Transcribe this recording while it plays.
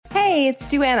Hey,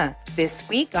 it's Suanna. This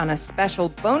week on a special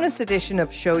bonus edition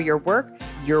of Show Your Work,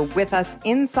 you're with us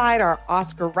inside our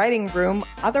Oscar writing room,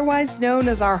 otherwise known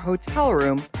as our hotel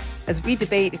room, as we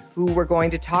debate who we're going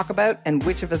to talk about and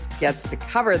which of us gets to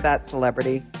cover that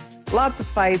celebrity. Lots of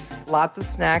fights, lots of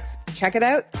snacks. Check it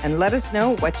out and let us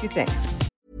know what you think.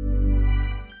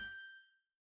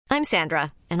 I'm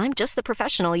Sandra, and I'm just the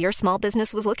professional your small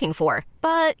business was looking for.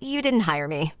 But you didn't hire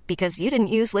me because you didn't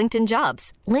use LinkedIn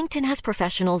Jobs. LinkedIn has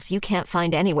professionals you can't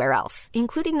find anywhere else,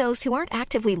 including those who aren't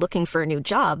actively looking for a new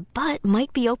job, but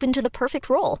might be open to the perfect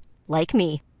role, like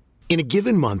me. In a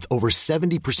given month, over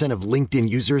 70% of LinkedIn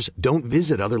users don't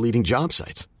visit other leading job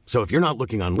sites. So if you're not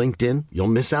looking on LinkedIn, you'll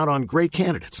miss out on great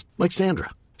candidates like Sandra.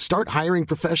 Start hiring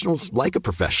professionals like a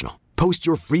professional. Post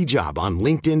your free job on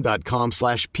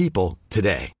linkedin.com/people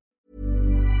today.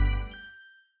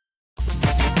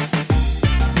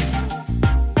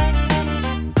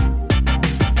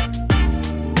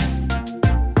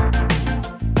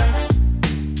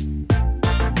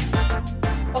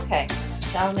 Okay,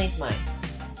 Chalamet's mine.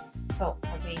 Oh,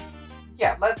 have we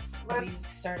Let's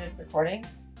started recording?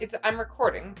 I'm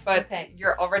recording, but Okay.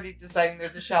 You're already deciding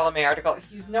there's a Chalamet article.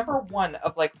 He's number one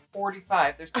of like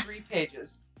 45. There's 3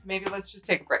 pages. Maybe let's just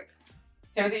take a break.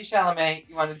 Timothy Chalamet,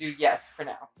 you want to do yes for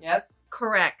now? Yes?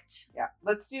 Correct. Yeah.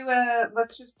 Let's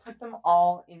just put them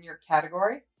all in your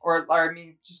category. Or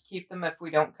just keep them if we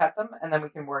don't cut them, and then we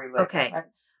can worry later. Okay. Right?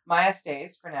 Maya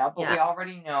stays for now, but Yeah. we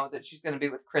already know that she's going to be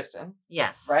with Kristen.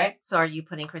 Yes. Right? So are you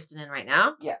putting Kristen in right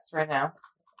now? Yes, right now.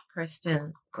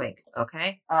 Kristen Wiig.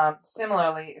 Okay.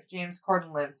 Similarly, if James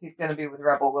Corden lives, he's going to be with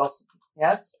Rebel Wilson.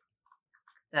 Yes?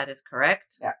 That is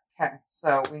correct. Yeah. Okay.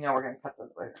 So we know we're going to cut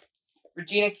those later.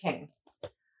 Regina King.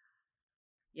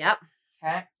 Yep.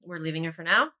 Okay. We're leaving her for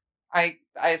now. I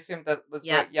assumed that was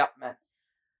what yep meant.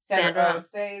 Sandra Oh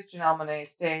stays. Janelle Monáe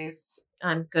stays.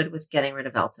 I'm good with getting rid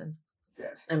of Elton.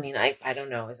 Good. I mean, I don't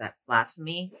know. Is that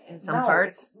blasphemy in some No,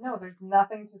 parts? No, there's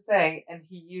nothing to say. And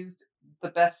he used the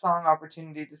best song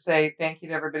opportunity to say thank you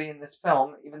to everybody in this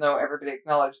film, even though everybody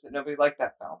acknowledged that nobody liked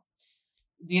that film.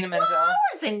 Dina Menzel. Well, I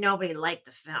wouldn't say nobody liked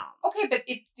the film. Okay, but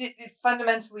it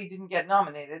fundamentally didn't get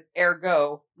nominated.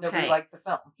 Ergo, nobody liked the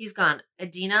film. He's gone.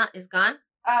 Adina is gone?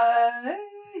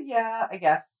 Yeah, I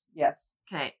guess. Yes.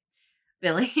 Okay.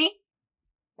 Billy?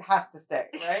 It has to stay,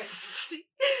 right?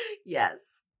 Yes.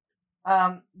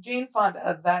 Jane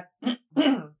Fonda, that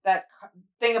that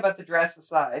thing about the dress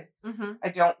aside, I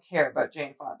don't care about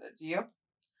Jane Fonda. Do you?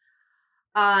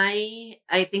 I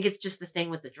think it's just the thing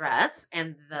with the dress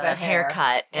and the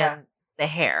haircut and the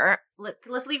hair.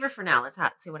 Let's leave her for now. Let's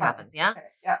see what happens. Yeah.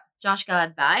 Okay. Yeah. Josh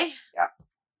Gad, bye. Yeah.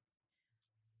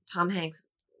 Tom Hanks,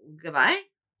 goodbye.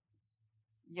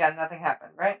 Yeah, nothing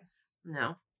happened, right?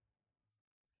 No.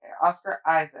 Okay, Oscar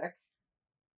Isaac.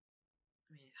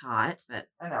 I mean, he's hot, but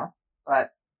I know,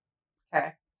 but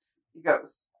okay, he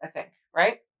goes. I think,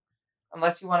 right?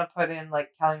 Unless you want to put in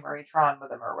like Kelly Marie Tran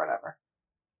with him or whatever.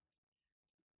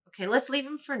 Okay, let's leave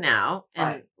him for now.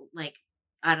 And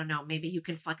I don't know, maybe you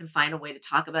can fucking find a way to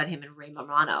talk about him and Ray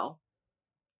Romano.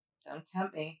 Don't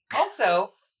tempt me.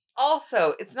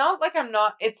 Also, it's not like I'm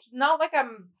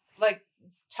like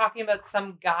talking about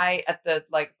some guy at the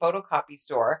like photocopy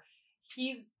store.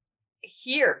 He's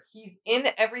here. He's in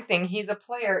everything. He's a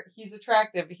player. He's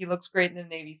attractive. He looks great in a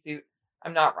navy suit.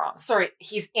 I'm not wrong. Sorry,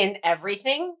 he's in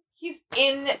everything? He's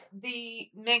in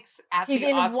the mix at He's the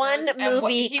in Oscars. one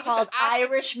movie called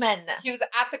Irishman. He was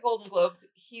at the Golden Globes.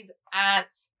 He's at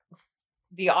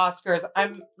the Oscars.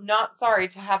 I'm not sorry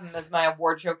to have him as my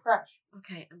award show crush.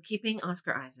 Okay, I'm keeping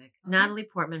Oscar Isaac. Natalie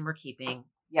Portman, we're keeping.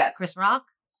 Yes. Chris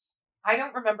Rock? I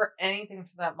don't remember anything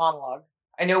from that monologue.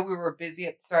 I know we were busy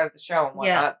at the start of the show and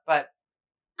whatnot, but...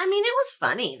 I mean, it was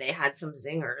funny. They had some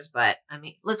zingers, but, I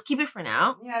mean, let's keep it for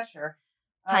now. Yeah, sure.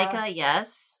 Taika,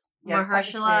 yes. Yes,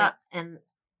 Mahershala and...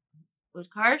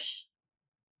 Utkarsh?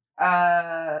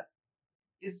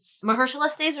 Is... Mahershala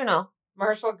stays or no?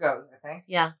 Mahershala goes, I think.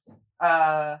 Yeah.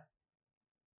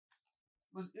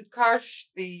 Was Utkarsh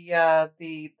the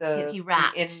he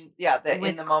rapped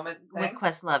in the moment thing? with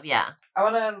Questlove, yeah. I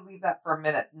want to leave that for a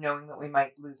minute, knowing that we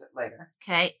might lose it later.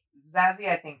 Okay. Zazie,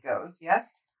 I think, goes.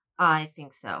 Yes, I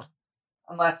think so.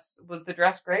 Unless was the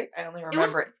dress great? I only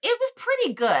remember it. It was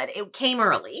pretty good. It came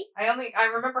early. I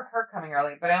remember her coming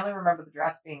early, but I only remember the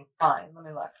dress being fine. Let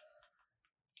me look.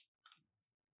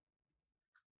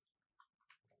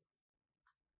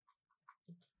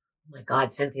 Oh my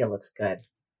God, Cynthia looks good.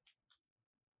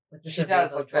 She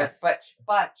does look good,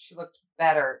 but she looked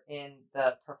better in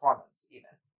the performance even.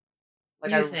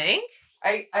 Like you think?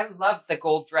 I love the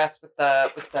gold dress with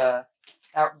that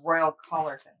royal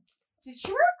collar thing. Did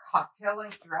she wear a cocktail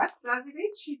length dress, Zazie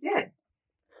Beetz? She did.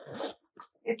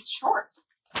 It's short.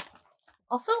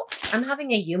 Also, I'm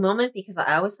having a you moment because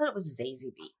I always thought it was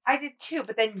Zazie Beetz. I did too,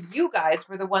 but then you guys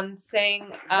were the ones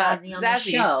saying Zazie on the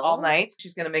Zazie show. all night.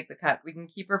 She's going to make the cut. We can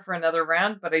keep her for another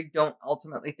round, but I don't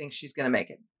ultimately think she's going to make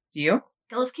it. Do you?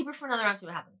 Okay, let's keep her for another round, see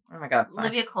what happens. Oh my God. Fine.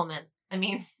 Olivia Colman. I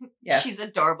mean, Yes. she's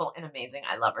adorable and amazing.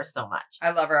 I love her so much.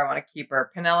 I love her. I want to keep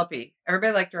her. Penelope.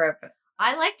 Everybody liked her outfit.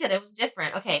 I liked it. It was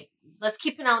different. Okay, let's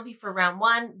keep Penelope for round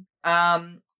one.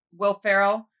 Will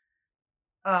Ferrell.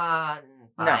 Bye.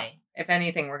 No. If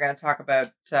anything, we're going to talk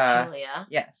about Julia.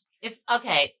 Yes.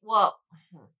 Well.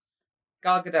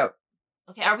 Gal Gadot.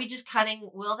 Okay, are we just cutting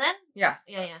Will then? Yeah.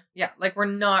 Yeah, like we're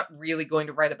not really going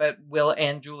to write about Will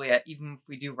and Julia, even if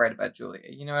we do write about Julia.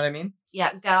 You know what I mean?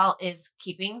 Yeah, Gal is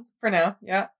keeping. For now,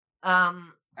 yeah.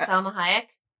 Salma Hayek.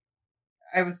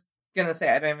 I was going to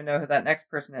say, I don't even know who that next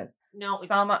person is. No.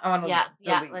 Salma, I want to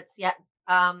delete.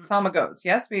 Salma goes.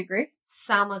 Yes, we agree?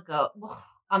 Salma go.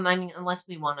 I mean, unless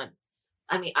we want to.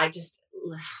 I mean,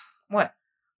 What?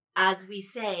 As we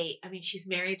say, I mean, she's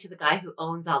married to the guy who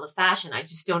owns all the fashion. I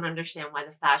just don't understand why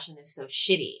the fashion is so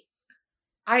shitty.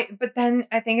 But then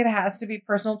I think it has to be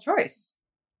personal choice.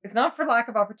 It's not for lack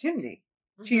of opportunity.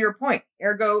 Mm-hmm. To your point.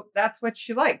 Ergo, that's what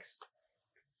she likes.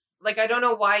 Like, I don't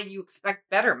know why you expect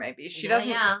better, maybe. She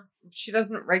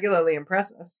doesn't regularly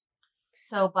impress us.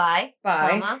 So, bye.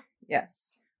 Salma.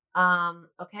 Yes.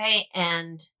 Okay,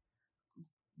 and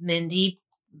Mindy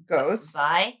goes.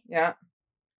 Bye. Yeah.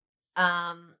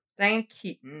 Diane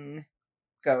Keaton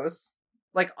goes.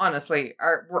 Like, honestly,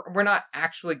 we're not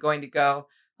actually going to go,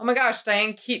 oh my gosh,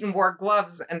 Diane Keaton wore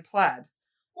gloves and plaid.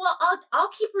 Well, I'll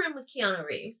keep her in with Keanu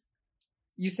Reeves.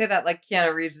 You say that like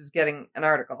Keanu Reeves is getting an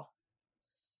article.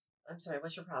 I'm sorry,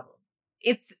 what's your problem?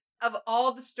 It's of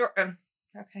all the story.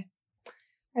 Okay.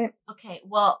 Right. Okay,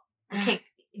 well,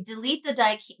 delete the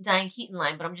Diane Keaton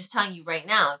line, but I'm just telling you right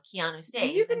now, if Keanu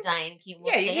stays, then Diane Keaton will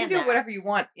stay in there. Yeah, you can do whatever you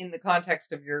want in the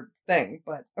context of your thing,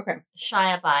 but okay.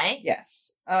 Shia bye.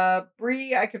 Yes.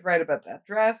 Brie, I could write about that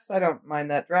dress. I don't mind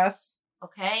that dress.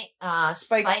 Okay.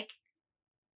 Spike.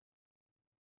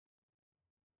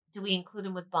 Do we include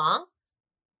him with Bong?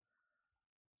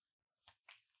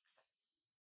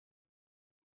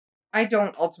 I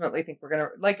don't ultimately think we're going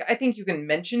to, I think you can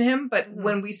mention him, but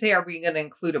when we say, are we going to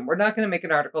include him, we're not going to make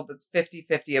an article that's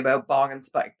 50-50 about Bong and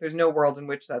Spike. There's no world in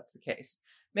which that's the case.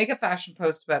 Make a fashion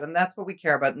post about him. That's what we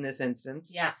care about in this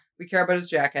instance. Yeah. We care about his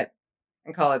jacket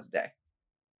and call it a day.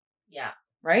 Yeah.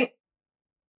 Right?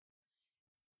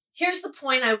 Here's the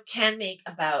point I can make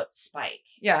about Spike.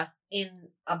 Yeah. In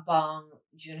a Bong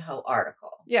Joon-ho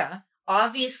article. Yeah.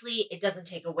 Obviously, it doesn't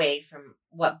take away from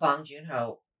what Bong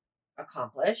Joon-ho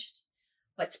accomplished,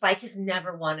 but Spike has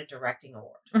never won a directing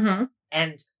award. Mm-hmm.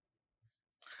 And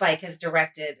Spike has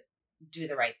directed Do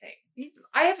the Right Thing.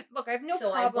 I have no problem.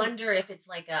 So I wonder if it's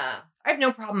like I have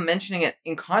no problem mentioning it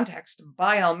in context,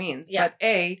 by all means. Yeah. But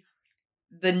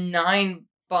the 9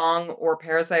 Bong or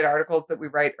Parasite articles that we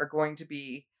write are going to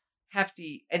be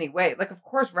hefty anyway. Like, of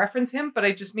course, reference him, but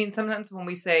I just mean sometimes when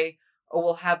we say, oh,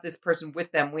 we'll have this person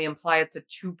with them, we imply it's a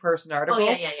 2-person article. Oh,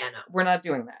 yeah, no. We're not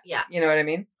doing that. Yeah. You know what I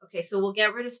mean? Okay, so we'll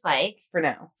get rid of Spike. For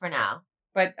now.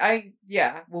 But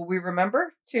will we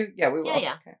remember to? Yeah, we will.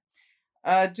 Yeah.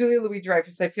 Okay. Julia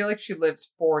Louis-Dreyfus, I feel like she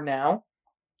lives for now.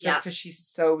 Just because she's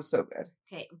so, so good.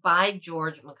 Okay, by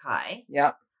George Mackay.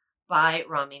 Yep. By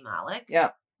Rami Malek.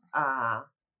 Yep.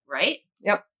 Right?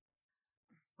 Yep.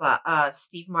 But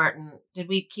Steve Martin, did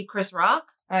we keep Chris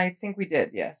Rock? I think we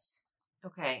did, yes.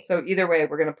 Okay. So either way,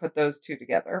 we're going to put those two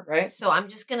together, right? So I'm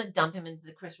just going to dump him into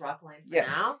the Chris Rock line for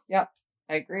now. Yep.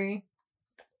 I agree.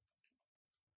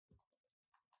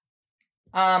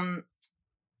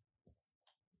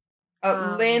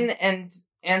 Lynn and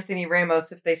Anthony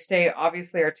Ramos, if they stay,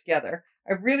 obviously are together.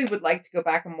 I really would like to go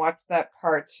back and watch that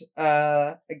part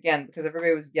again because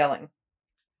everybody was yelling.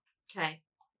 Okay.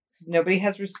 Because nobody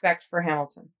has respect for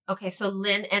Hamilton. Okay, so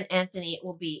Lynn and Anthony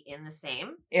will be in the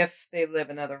same. If they live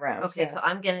another round. Okay, yes. So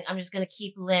I'm just gonna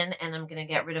keep Lynn and I'm gonna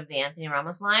get rid of the Anthony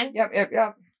Ramos line.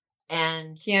 Yep.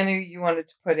 And Keanu, you wanted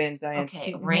to put in Diane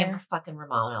Keaton. Rain for fucking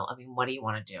Romano. I mean, what do you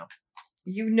want to do?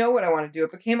 You know what I want to do.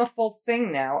 It became a full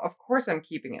thing now. Of course I'm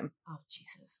keeping him. Oh,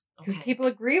 Jesus. Because people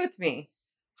agree with me.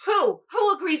 Who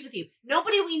agrees with you?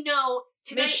 Nobody we know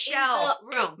tonight Michelle. in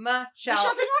the room.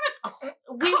 Michelle did want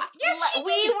to... We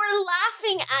were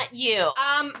laughing at you.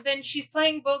 Then she's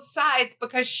playing both sides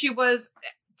because she was...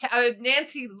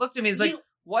 Nancy looked at me and was like,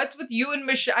 what's with you and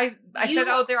Michelle? I said,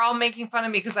 oh, they're all making fun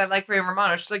of me because I like Ray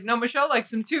Romano. She's like, no, Michelle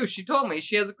likes him too. She told me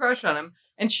she has a crush on him.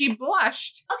 And she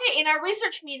blushed. Okay, in our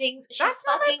research meetings, she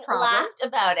fucking laughed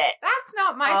about it. That's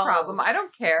not my problem. I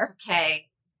don't care. Okay.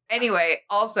 Anyway,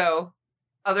 also,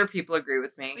 Other people agree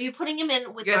with me. Are you putting him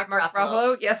in with Mark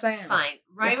Ruffalo? Yes, I am. Fine.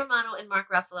 Ryan Romano and Mark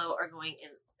Ruffalo are going in.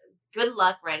 Good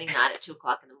luck writing that at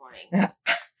 2:00 in the morning.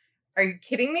 Are you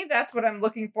kidding me? That's what I'm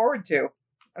looking forward to.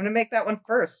 I'm going to make that one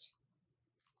first.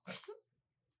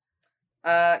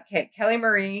 Okay, Kelly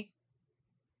Marie.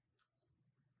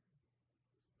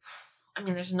 I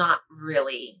mean, there's not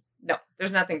really. No,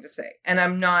 there's nothing to say. And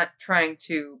I'm not trying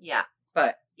to. Yeah.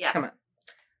 But, yeah. Come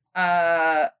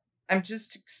on. I'm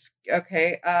just,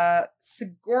 okay.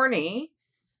 Sigourney.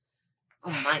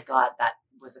 Oh my God, that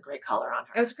was a great color on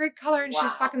her. It was a great color, and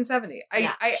she's fucking 70.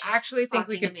 I actually think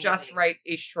we could just write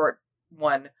a short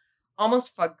one.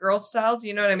 Almost Fuck Girl style, do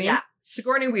you know what I mean? Yeah.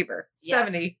 Sigourney Weaver,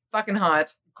 70, fucking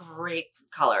hot. Great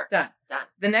color. Done.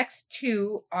 The next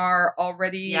two are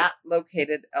already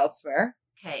located elsewhere.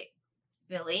 Okay.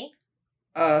 Billy.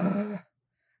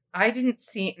 I didn't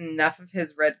see enough of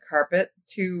his red carpet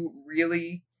to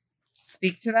really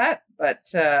speak to that, but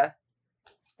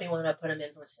you want to put him in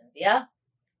with Cynthia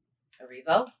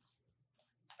Erivo?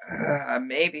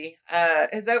 Maybe.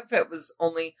 His outfit was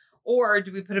only, or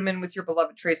do we put him in with your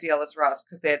beloved Tracy Ellis Ross,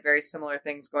 because they had very similar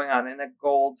things going on in a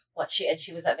gold.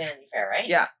 She was at Vanity Fair, right?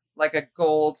 Yeah, like a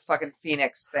gold fucking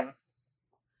phoenix thing.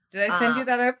 Did I send you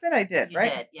that outfit? I did,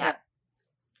 right? You did, yeah.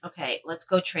 Okay, let's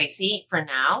go Tracy for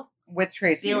now. With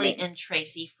Tracy. Billy and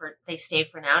Tracy, they stay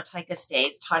for now. Tyka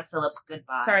stays. Todd Phillips,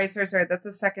 goodbye. Sorry. That's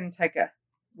a second Tyka.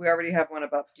 We already have one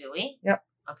above. Do we? Yep.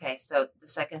 Okay, so the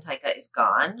second Tyka is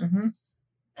gone. Mm-hmm.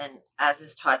 And as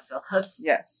is Todd Phillips.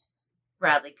 Yes.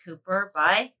 Bradley Cooper,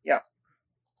 bye. Yep.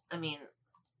 I mean.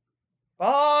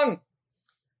 Bong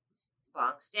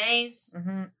stays.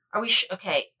 Mm-hmm. Are we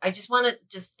okay, I just want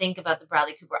to think about the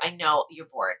Bradley Cooper. I know you're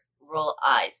bored. Roll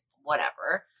eyes.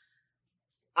 Whatever.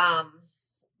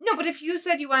 No, but if you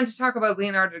said you wanted to talk about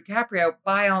Leonardo DiCaprio,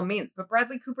 by all means. But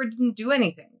Bradley Cooper didn't do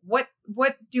anything. What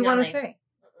do you want to say?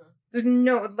 There's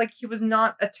no, he was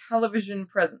not a television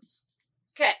presence.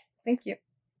 Okay. Thank you.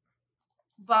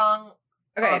 Bong,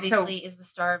 obviously, is the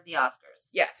star of the Oscars.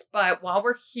 Yes, but while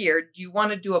we're here, do you want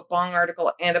to do a Bong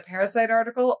article and a Parasite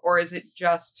article? Or is it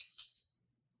just...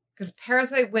 Because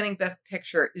Parasite winning Best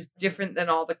Picture is different than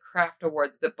all the craft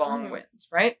awards that Bong wins,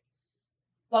 right?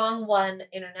 Bong won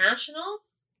International.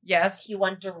 Yes. He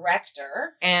won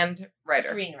Director. And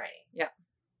Writer. Screenwriting. Yeah.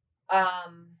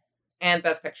 And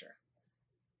Best Picture.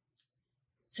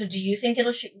 So do you think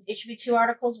it should be two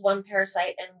articles, one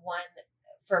Parasite and one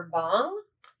for Bong?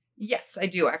 Yes, I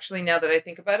do, actually, now that I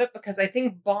think about it, because I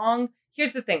think Bong...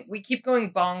 Here's the thing. We keep going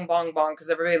Bong, Bong, Bong,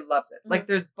 because everybody loves it. Mm-hmm.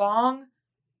 There's Bong,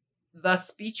 the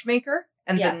speechmaker,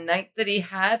 and the night that he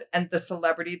had, and the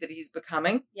celebrity that he's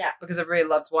becoming. Yeah. Because everybody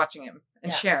loves watching him.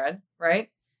 And Sharon,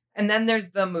 right? And then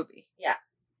there's the movie. Yeah.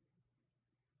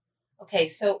 Okay,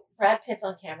 so Brad Pitt's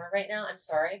on camera right now. I'm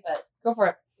sorry, but... Go for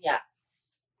it. Yeah.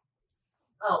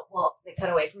 Oh, well, they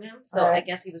cut away from him, so I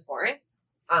guess he was boring.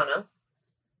 I don't know.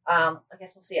 I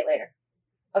guess we'll see it later.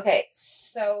 Okay,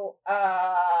 so...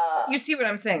 You see what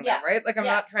I'm saying, though, right? I'm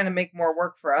not trying to make more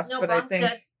work for us, but Bong's I think...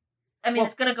 good. I mean,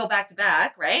 it's going to go back to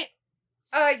back, right?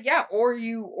 Yeah, or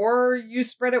you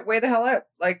spread it way the hell out.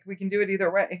 We can do it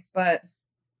either way, but...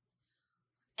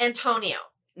 Antonio.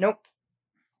 Nope.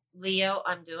 Leo,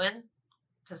 I'm doing,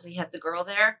 because he had the girl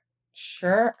there.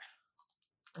 Sure.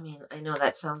 I mean, I know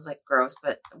that sounds gross,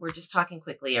 but we're just talking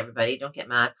quickly, everybody. Don't get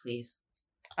mad, please.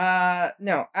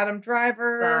 No. Adam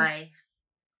Driver. Bye.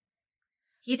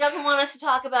 He doesn't want us to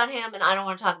talk about him, and I don't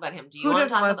want to talk about him. Do you want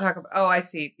to talk about him? Oh, I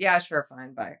see. Yeah, sure,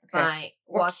 fine. Bye. Okay. Bye.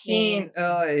 Joaquin.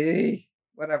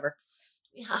 Whatever.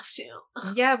 We have to.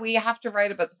 Yeah, we have to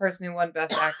write about the person who won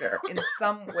Best Actor. In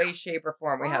some way, shape, or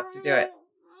form, we have to do it.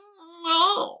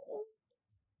 No.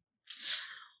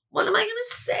 What am I going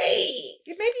to say?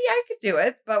 Maybe I could do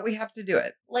it, but we have to do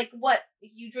it. What?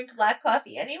 You drink black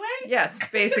coffee anyway? Yes,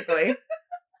 basically.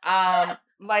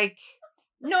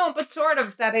 No, but sort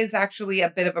of. That is actually a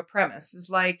bit of a premise.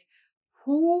 Is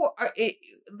who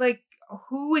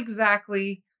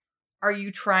exactly are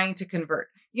you trying to convert?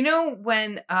 You know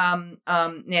when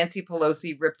Nancy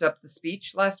Pelosi ripped up the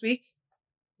speech last week?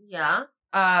 Yeah.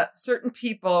 Certain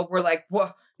people were like,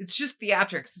 well, it's just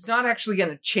theatrics. It's not actually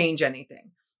going to change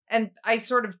anything. And I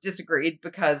sort of disagreed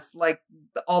because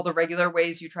all the regular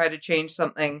ways you try to change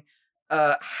something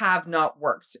have not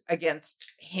worked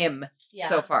against him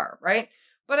so far, right?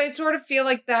 But I sort of feel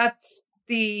like that's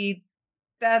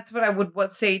what I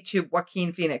would say to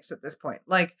Joaquin Phoenix at this point.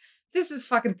 This is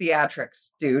fucking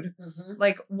theatrics, dude.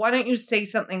 Mm-hmm. Why don't you say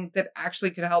something that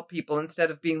actually could help people instead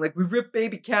of being we rip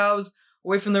baby cows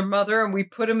away from their mother and we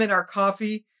put them in our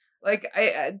coffee.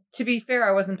 To be fair,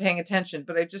 I wasn't paying attention,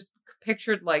 but I just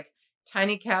pictured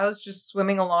tiny cows just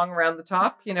swimming along around the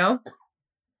top, you know?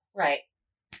 Right.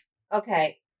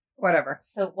 Okay. Whatever.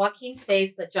 So Joaquin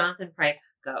stays, but Jonathan Pryce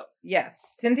goes.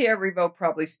 Yes. Cynthia Erivo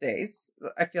probably stays.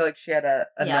 I feel like she had a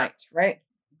night, right?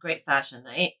 Great fashion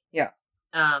night. Yeah.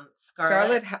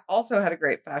 Scarlett also had a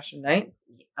great fashion night.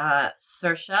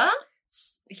 Saoirse.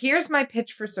 Here's my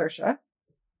pitch for Saoirse.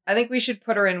 I think we should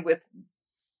put her in with,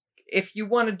 if you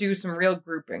want to do some real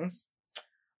groupings,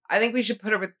 I think we should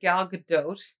put her with Gal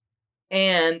Gadot.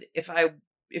 And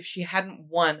if she hadn't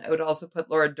won, I would also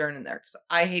put Laura Dern in there because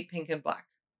I hate Pink and Black.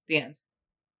 The end.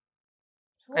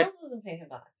 Who else was in Pink and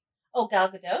Black? Oh, Gal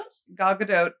Gadot? Gal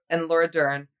Gadot and Laura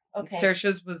Dern. Okay.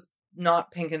 Saoirse's was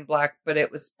not Pink and Black, but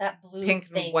it was that blue pink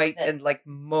and white and like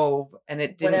mauve, and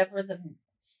it didn't.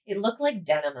 It looked like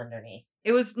denim underneath.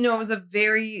 It was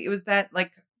that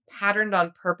like patterned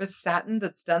on purpose satin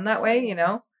that's done that way, you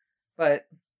know. But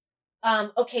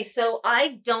okay, so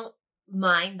I don't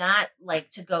mind that,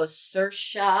 like to go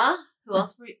Saoirse. Who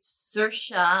else?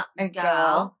 Saoirse and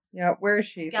Gal. Yeah, where is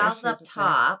she? Gal's up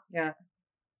top. Yeah.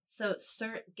 So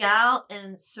Gal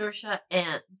and Saoirse,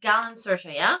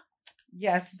 yeah?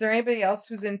 Yes. Is there anybody else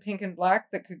who's in Pink and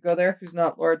Black that could go there who's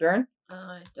not Laura Dern?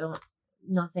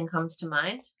 Nothing comes to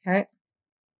mind. Okay.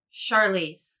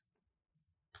 Charlize.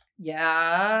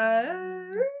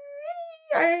 Yeah.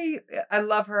 I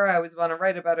love her. I always want to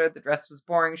write about her. The dress was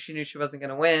boring. She knew she wasn't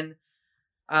going to win.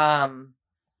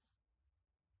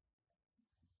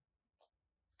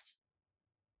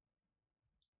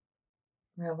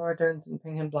 Yeah, Laura Dern's in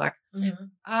Pink and Black.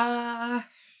 Mm-hmm.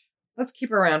 Let's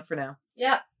keep her around for now.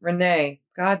 Yeah. Renee.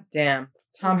 God damn.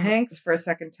 Tom Hanks for a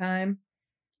second time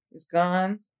is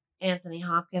gone. Anthony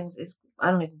Hopkins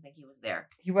I don't even think he was there.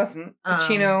 He wasn't.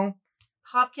 Pacino.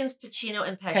 Hopkins, Pacino,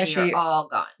 and Pesci are all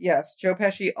gone. Yes. Joe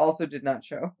Pesci also did not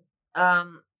show.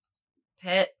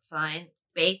 Pitt, fine.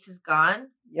 Bates is gone.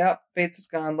 Yep. Bates is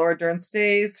gone. Laura Dern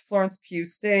stays. Florence Pugh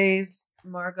stays.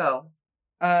 Margot.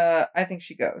 I think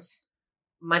she goes.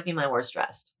 Might be my worst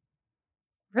dressed.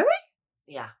 Really?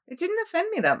 Yeah. It didn't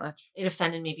offend me that much. It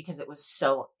offended me because it was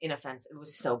so inoffensive. It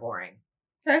was so boring.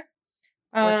 Okay.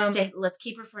 Let's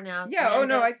keep her for now. Yeah.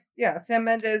 Mendes, Sam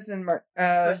Mendes and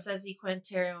Scorsese, Quentin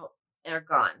Tarantino are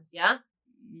gone. Yeah.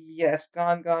 Yes,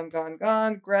 gone.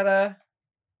 Greta,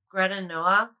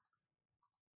 Noah.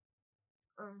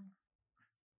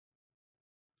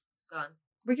 Gone.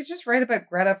 We could just write about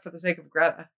Greta for the sake of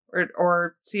Greta,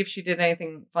 or see if she did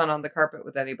anything fun on the carpet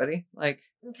with anybody. Like,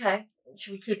 okay,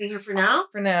 should we keep her for now?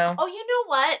 For now. Oh, you know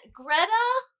what? Greta,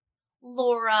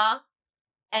 Laura,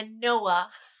 and Noah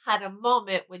had a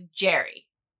moment with Jerry.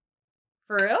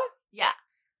 For real? Yeah.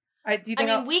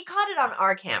 We caught it on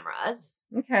our cameras.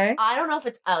 Okay. I don't know if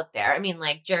it's out there. I mean,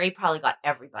 like, Jerry probably got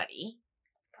everybody.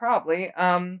 Probably.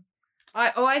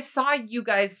 I saw you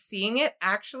guys seeing it,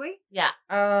 actually. Yeah.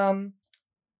 All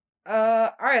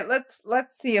right, let's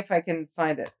see if I can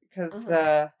find it, because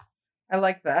I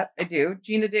like that. I do.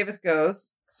 Gina Davis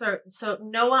goes. So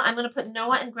Noah, I'm going to put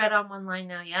Noah and Greta on one line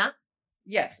now, yeah?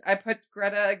 Yes, I put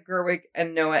Greta Gerwig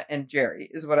and Noah and Jerry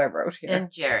is what I wrote here. And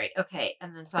Jerry. Okay.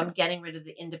 And then so I'm getting rid of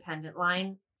the independent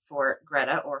line for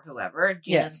Greta or whoever.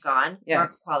 Gina's gone.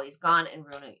 Yes. Mark Qualley's gone, and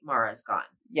Rooney Mara's gone.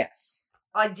 Yes.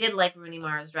 I did like Rooney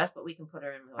Mara's dress, but we can put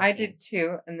her in. I did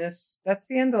too. And that's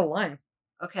the end of the line.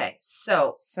 Okay.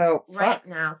 So right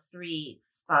now, 3,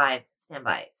 5, stand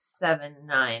by, 7,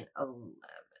 9, 11.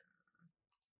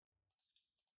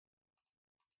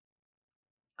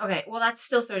 Okay, well, that's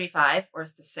still 35, or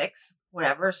it's the 6,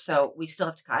 whatever, so we still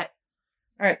have to cut.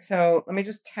 All right, so let me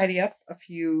just tidy up a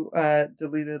few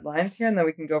deleted lines here, and then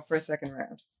we can go for a second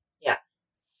round. Yeah.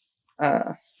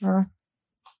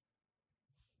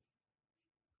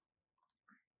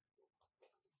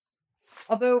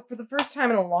 Although, for the first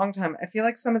time in a long time, I feel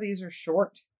like some of these are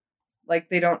short. Like,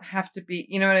 they don't have to be,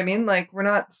 you know what I mean? Like, we're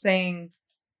not saying...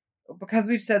 Because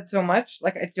we've said so much,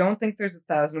 like, I don't think there's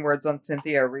 1,000 words on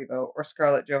Cynthia Erivo or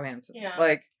Scarlett Johansson. Yeah.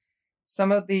 Like,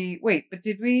 some of the... Wait, but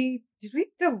did we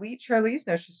delete Charlize?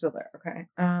 No, she's still there. Okay.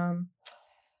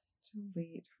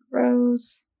 Delete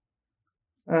Rose.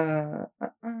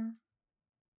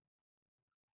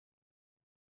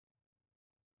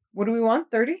 What do we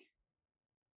want? 30?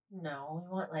 No, we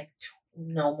want, like,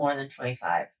 no more than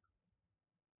 25.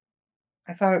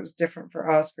 I thought it was different for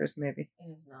Oscars, maybe.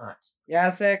 It is not.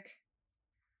 Yasek.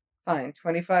 Fine.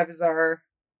 25 is our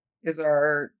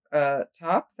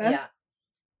top then? Yeah.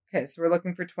 Okay, so we're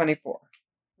looking for 24.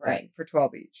 Right. Then, for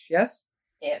 12 each. Yes?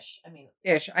 Ish.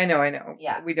 Ish. I know.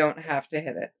 Yeah. We don't have to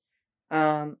hit it.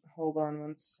 Hold on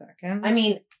one second. I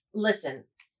mean, listen.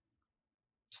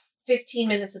 15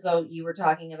 minutes ago, you were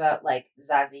talking about, like,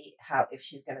 Zazie, if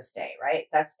she's going to stay, right?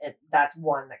 That's it. That's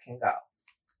one that can go.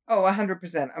 Oh,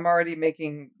 100%. I'm already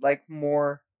making, like,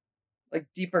 more like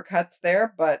deeper cuts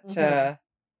there, but Mhm.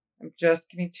 I'm just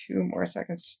give me 2 more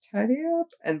seconds to tidy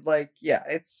up. And like, yeah,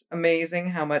 it's amazing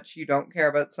how much you don't care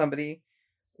about somebody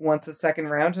once a second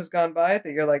round has gone by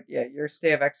that you're like, yeah, your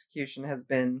stay of execution has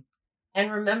been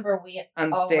And remember,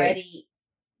 unstayed.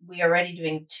 we already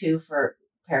doing 2 for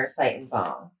Parasite and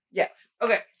Bong. Yes.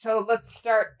 Okay, so let's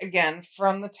start again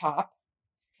from the top.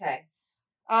 Okay.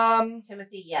 Um,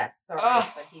 Timothy, yes, sorry, Ugh.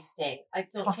 but he's staying. I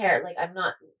don't Fuck. care. Like, I'm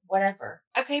not. Whatever.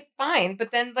 okay, fine,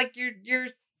 but then like you're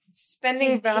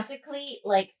spending He's basically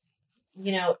like,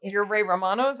 if you're Ray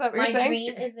Romano, is that what my you're saying?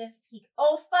 dream is if he.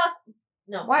 Oh fuck!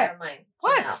 No, What? never mind.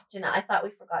 What? Janelle. I thought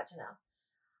we forgot Janelle.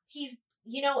 He's.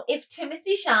 If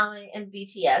Timothy Chalamet and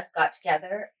BTS got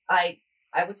together, I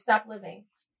would stop living.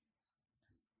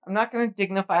 I'm not going to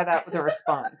dignify that with a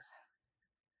response.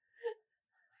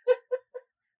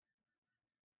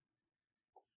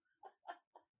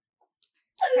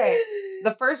 Okay,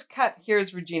 the first cut here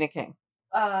is Regina King.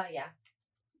 Yeah.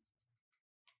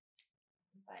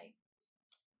 Bye.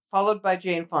 Followed by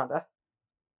Jane Fonda.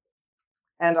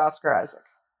 And Oscar Isaac.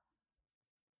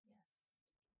 Yes.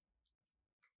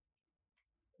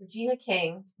 Regina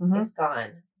King Mhm. is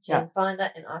gone. Jane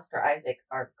Fonda and Oscar Isaac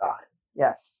are gone.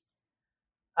 Yes.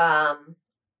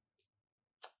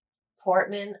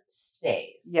 Portman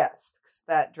stays. Yes, 'cause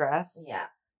that dress. Yeah.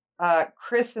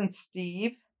 Chris and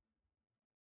Steve.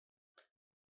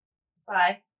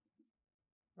 Bye.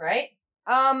 Right?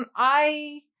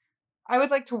 I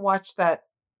would like to watch that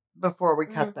before we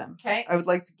cut them. Okay. I would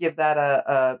like to give that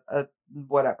a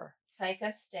whatever.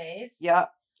 Taika stays. Yeah.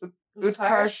 Utkarsh.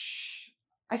 Utkarsh.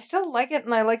 I still like it,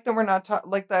 and I like that we're not I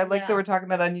like that we're talking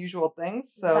about unusual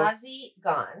things. So Zazie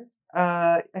gone.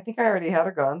 I think I already had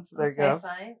her gone, so there you go.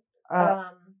 Fine.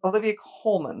 Olivia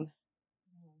Colman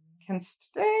can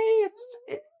stay.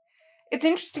 It's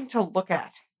interesting to look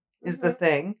at, is the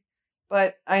thing,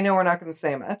 but I know we're not going to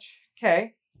say much.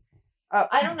 Okay.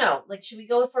 I don't know. Like, should we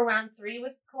go for round 3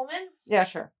 with Coleman? Yeah,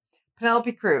 sure.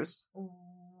 Penelope Cruz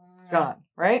gone,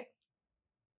 right?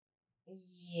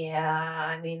 Yeah,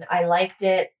 I mean, I liked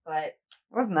it, but it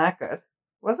wasn't that good,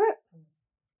 was it?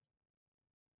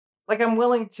 Like, I'm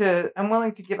willing to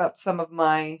give up some of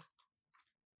my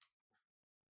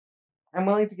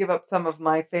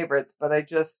favorites, but I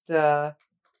just I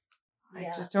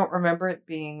just don't remember it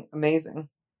being amazing.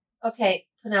 Okay,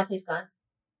 Penelope's gone.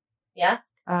 Yeah?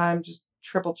 I'm just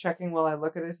triple checking while I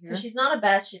look at it here. She's not a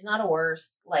best, she's not a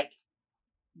worst. Like,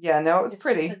 yeah, no, it was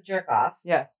pretty. Just a jerk off.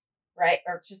 Yes. Right?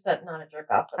 Or just not a jerk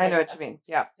off. But I know what you mean.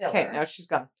 Yeah. Filler. Okay, no, she's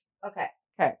gone. Okay.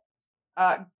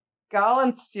 Gal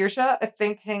and Saoirse, I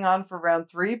think, hang on for round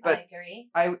 3, but I agree.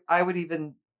 I would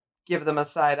even give them a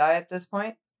side eye at this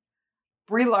point.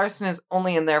 Brie Larson is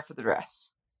only in there for the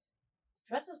dress. The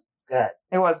dress was good.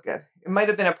 It was good. It might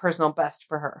have been a personal best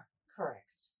for her. Correct.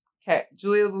 Okay,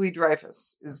 Julia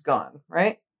Louis-Dreyfus is gone,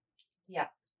 right? Yeah.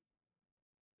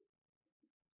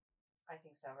 I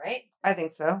think so, right? I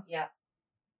think so. Yeah.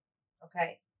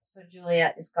 Okay, so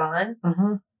Julia is gone.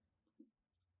 Mm-hmm.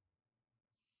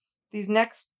 These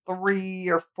next 3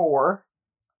 or 4,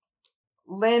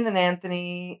 Lynn and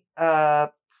Anthony,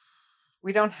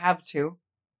 we don't have to.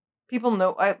 People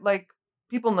know,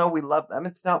 people know we love them.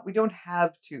 It's not, we don't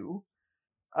have to.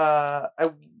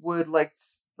 I would like,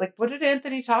 what did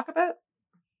Anthony talk about? It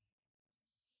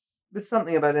was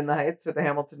something about In the Heights or the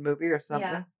Hamilton movie or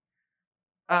something.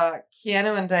 Yeah.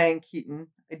 Keanu and Diane Keaton,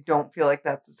 I don't feel like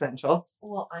that's essential.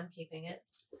 Well, I'm keeping it.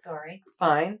 Sorry.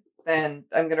 Fine. Then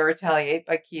I'm going to retaliate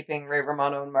by keeping Ray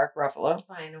Romano and Mark Ruffalo.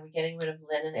 Fine. Are we getting rid of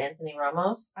Lynn and Anthony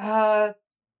Ramos?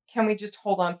 Can we just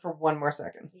hold on for one more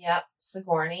second? Yep.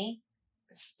 Sigourney.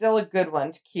 Still a good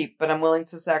one to keep, but I'm willing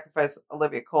to sacrifice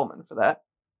Olivia Colman for that.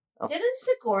 Oh. Didn't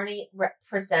Sigourney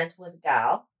present with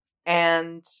Gal?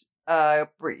 And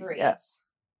Brie. Yes.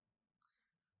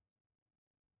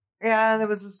 Yeah, there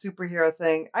was a superhero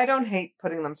thing. I don't hate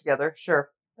putting them together. Sure.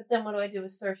 But then what do I do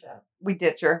with Saoirse? We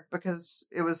ditch her because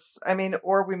it was,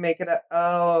 or we make it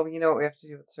you know what we have to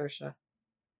do with Saoirse?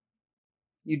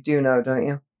 You do know, don't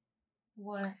you?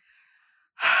 What?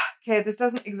 Okay, this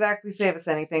doesn't exactly save us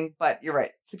anything, but you're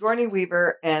right. Sigourney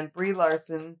Weaver and Brie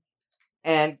Larson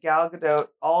and Gal Gadot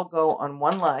all go on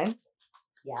one line.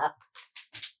 Yep.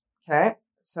 Okay,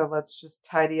 so let's just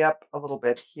tidy up a little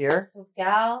bit here. So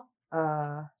Gal,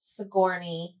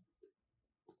 Sigourney,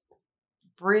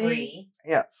 Brie.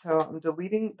 Yeah, so I'm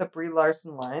deleting the Brie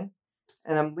Larson line,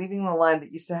 and I'm leaving the line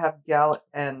that used to have Gal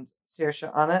and Saoirse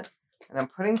on it, and I'm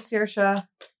putting Saoirse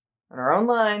on her own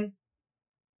line,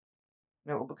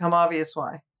 and it will become obvious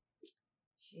why.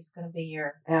 She's going to be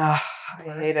your... I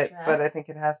hate it, but I think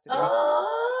it has to be.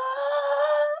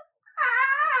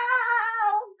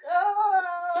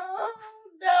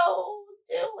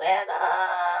 Santa.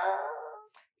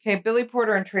 Okay, Billy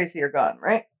Porter and Tracy are gone,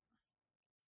 right?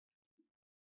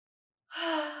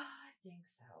 I think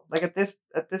so. Like at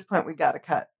this point, we got to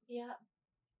cut. Yeah.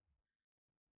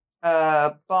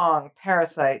 Bong,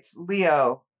 Parasite,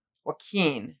 Leo,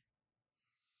 Joaquin.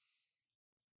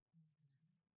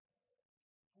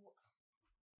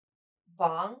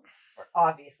 Bong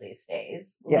obviously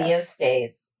stays. Yes. Leo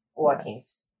stays. Joaquin.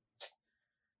 Yes.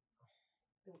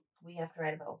 We have to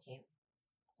write about Joaquin.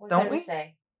 What Don't did we?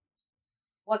 say?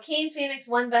 Joaquin Phoenix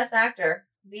won Best Actor.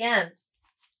 The end.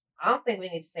 I don't think we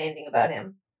need to say anything about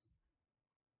him.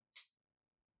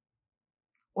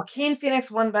 Joaquin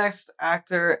Phoenix won Best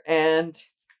Actor, and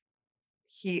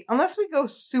unless we go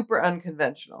super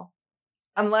unconventional,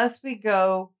 unless we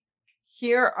go,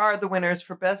 here are the winners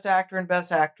for Best Actor and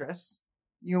Best Actress.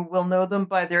 You will know them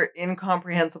by their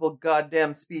incomprehensible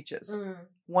goddamn speeches.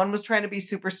 One was trying to be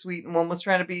super sweet and one was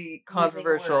trying to be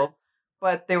controversial,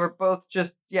 but they were both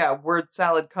just, word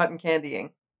salad, cotton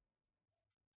candying.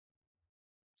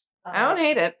 I don't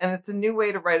hate it, and it's a new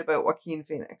way to write about Joaquin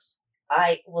Phoenix.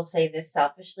 I will say this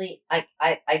selfishly, I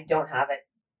don't have it.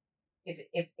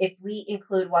 If we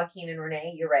include Joaquin and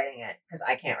Renee, you're writing it, because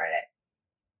I can't write it.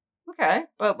 Okay,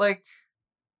 but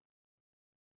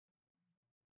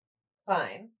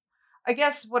fine. I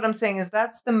guess what I'm saying is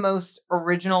that's the most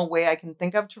original way I can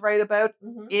think of to write about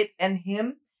it and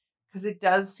him, because it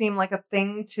does seem like a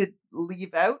thing to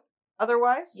leave out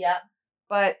otherwise. Yeah.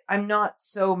 But I'm not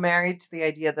so married to the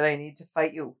idea that I need to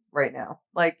fight you right now.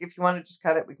 Like, if you want to just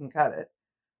cut it, we can cut it.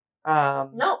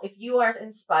 No, if you are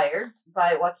inspired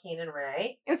by Joaquin and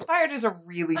Renee. Inspired is a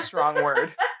really strong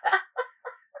word.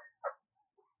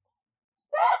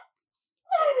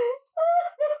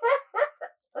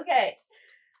 Okay.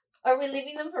 Are we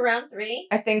leaving them for round 3?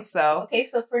 I think so. Okay,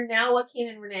 so for now, Joaquin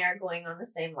and Renee are going on the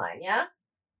same line, yeah?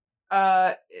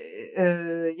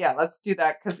 Yeah, let's do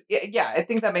that, because I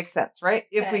think that makes sense, right?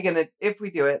 Okay. If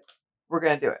we do it, we're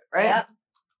gonna do it, right? Yep.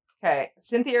 Okay,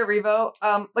 Cynthia Erivo.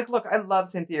 Look, I love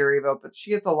Cynthia Erivo, but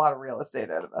she gets a lot of real estate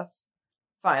out of us.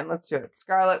 Fine, let's do it.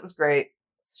 Scarlett was great.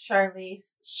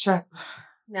 Charlize.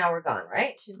 Now we're gone,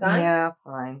 right? She's gone? Yeah,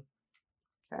 fine.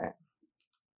 Okay.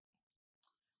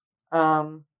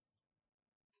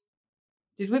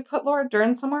 Did we put Laura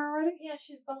Dern somewhere already? Yeah,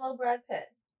 she's below Brad Pitt.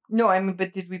 No, I mean,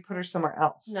 but did we put her somewhere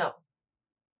else? No.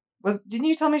 Didn't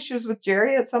you tell me she was with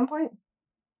Jerry at some point?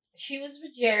 She was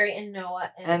with Jerry and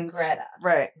Noah and Greta.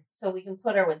 Right. So we can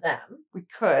put her with them. We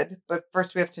could, but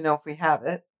first we have to know if we have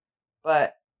it.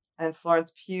 And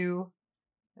Florence Pugh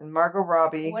and Margot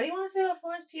Robbie. What do you want to say about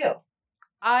Florence Pugh?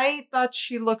 I thought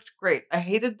she looked great. I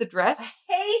hated the dress.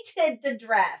 I hated the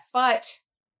dress.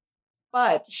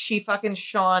 But she fucking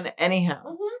shone anyhow.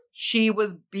 Mm-hmm. She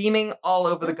was beaming all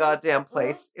over the goddamn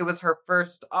place. It was her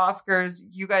first Oscars.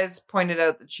 You guys pointed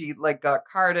out that she got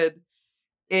carded.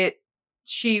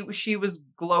 She was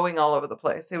glowing all over the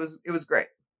place. It was great.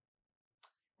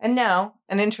 And now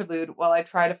an interlude while I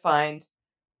try to find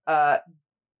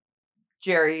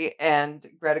Jerry and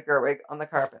Greta Gerwig on the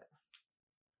carpet.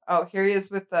 Oh, here he is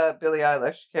with Billie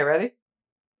Eilish. Okay, ready?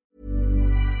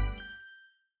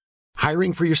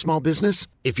 Hiring for your small business?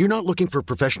 If you're not looking for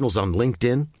professionals on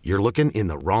LinkedIn, you're looking in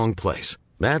the wrong place.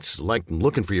 That's like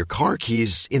looking for your car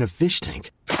keys in a fish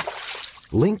tank.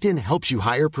 LinkedIn helps you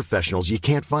hire professionals you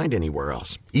can't find anywhere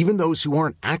else, even those who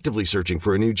aren't actively searching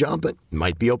for a new job but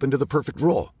might be open to the perfect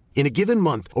role. In a given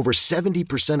month, over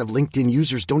 70% of LinkedIn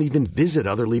users don't even visit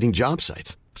other leading job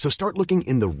sites. So start looking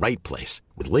in the right place.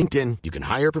 With LinkedIn, you can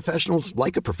hire professionals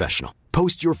like a professional.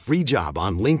 Post your free job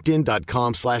on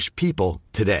linkedin.com/people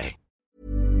today.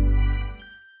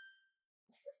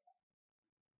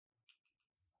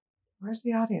 Where's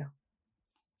the audio?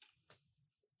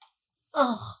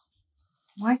 Oh.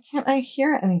 Why can't I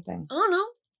hear anything? I don't know.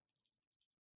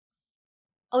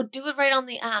 Oh, do it right on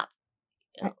the app.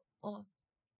 Oh.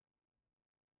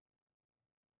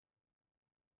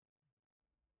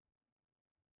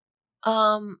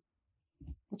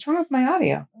 What's wrong with my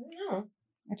audio? I don't know.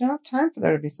 I don't have time for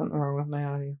there to be something wrong with my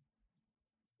audio.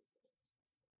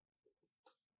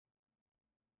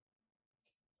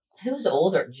 Who's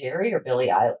older, Jerry or Billie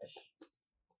Eilish?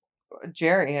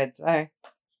 Jerry, I'd say.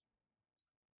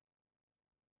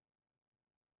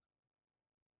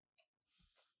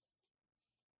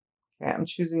 Okay, I'm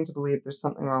choosing to believe there's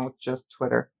something wrong with just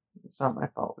Twitter. It's not my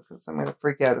fault because I'm going to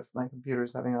freak out if my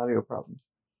computer's having audio problems.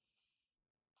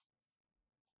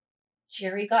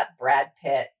 Jerry got Brad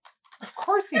Pitt. Of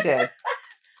course he did.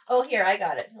 Oh, here, I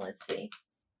got it. Let's see.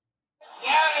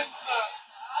 Yes!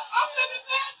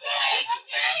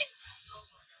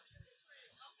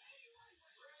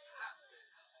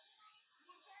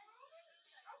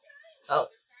 Oh,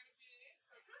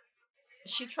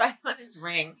 She tried on his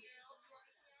ring.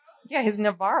 Yeah, his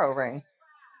Navarro ring.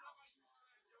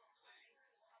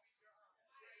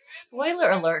 Spoiler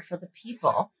alert for the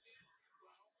people.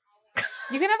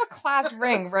 You can have a class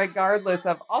ring regardless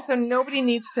of. Also, nobody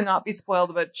needs to not be spoiled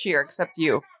about Cheer except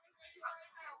you.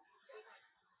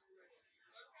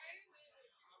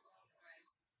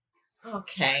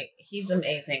 Okay, he's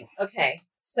amazing. Okay,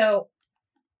 so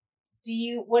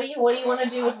what do you want to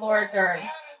do with Laura Dern?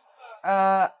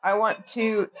 I want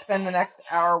to spend the next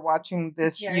hour watching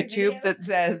this Jerry YouTube videos? that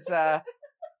says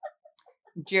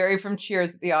Jerry from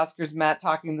Cheers at the Oscars, Matt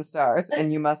talking the stars,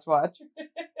 and you must watch.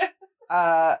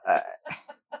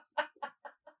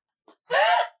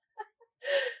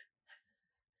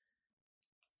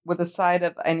 With a side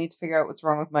of, I need to figure out what's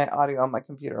wrong with my audio on my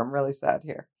computer. I'm really sad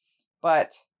here.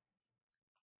 But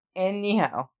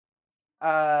anyhow,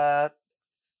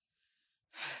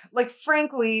 like,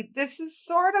 frankly, this is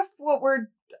sort of what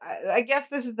I guess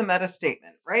this is the meta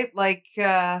statement, right? Like,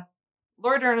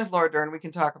 Laura Dern is Laura Dern. We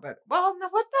can talk about it. Well, no,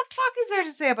 what the fuck is there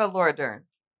to say about Laura Dern?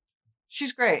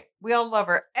 She's great. We all love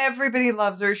her. Everybody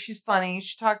loves her. She's funny.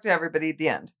 She talked to everybody at the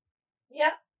end.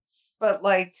 Yeah. But,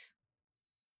 like,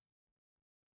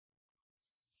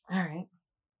 all right.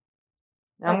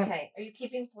 Now okay. Are you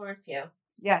keeping Florence Pugh?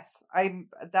 Yes.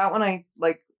 That one I,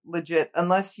 like, legit,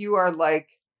 unless you are, like,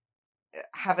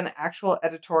 have an actual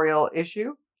editorial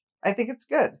issue, I think it's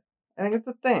good. I think it's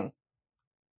a thing.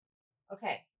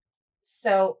 Okay.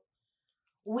 So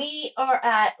we are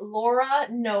at Laura,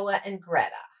 Noah, and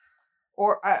Greta.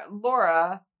 Or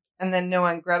Laura, and then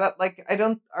Noah and Greta. Like,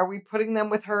 are we putting them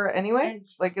with her anyway?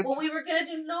 Well, we were going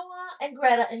to do Noah and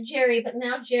Greta and Jerry, but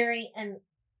now Jerry and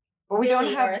but we Billy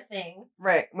don't have are a thing.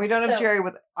 Right. We don't have Jerry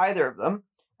with either of them.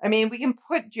 I mean, we can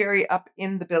put Jerry up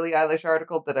in the Billie Eilish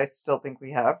article that I still think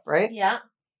we have, right? Yeah.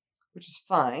 Which is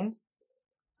fine.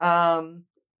 And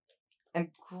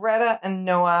Greta and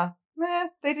Noah,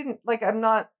 they didn't, like, I'm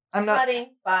not.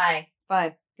 Cutting. Bye.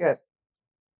 Fine. Good.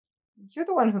 You're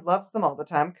the one who loves them all the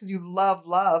time because you love.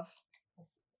 Honestly,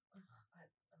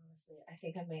 I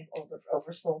think I may have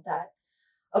oversold that.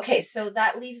 Okay, so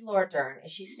that leaves Laura Dern.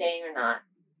 Is she staying or not?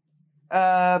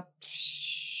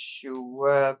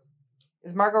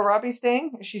 Is Margot Robbie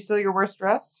staying? Is she still your worst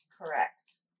dressed?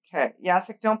 Correct. Okay.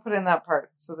 Yasik, don't put in that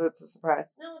part so that it's a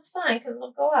surprise. No, it's fine because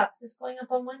it'll go up. It's going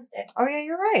up on Wednesday. Oh, yeah,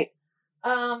 you're right.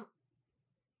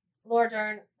 Laura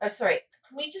Dern. Sorry.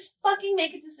 Can we just fucking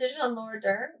make a decision on Laura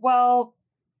Dern? Well,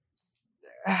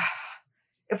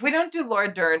 if we don't do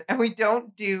Laura Dern and we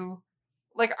don't do,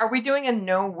 like, are we doing a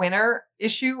no winner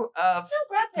issue of? No,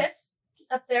 Brad Pitt's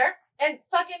up there. And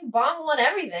fucking Bong won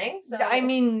everything. So I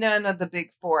mean, none of the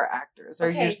big four actors are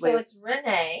usually. So it's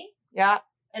Renee. Yeah.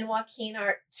 And Joaquin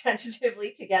are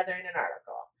tentatively together in an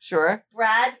article. Sure.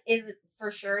 Brad is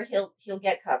for sure he'll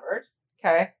get covered.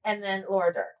 Okay. And then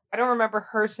Laura Dern. I don't remember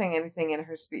her saying anything in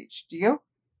her speech. Do you?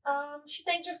 She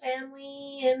thanked her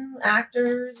family and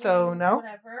actors. So and no.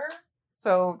 Whatever.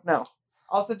 So no.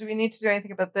 Also, do we need to do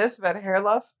anything about this, about Hair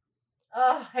Love?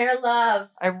 Oh, Hair Love.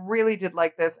 I really did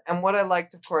like this. And what I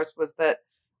liked, of course, was that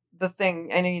the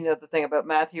thing, I know you know the thing about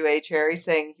Matthew A. Cherry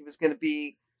saying he was going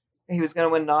to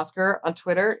win an Oscar on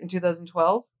Twitter in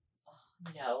 2012.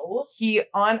 No.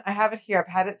 I have it here.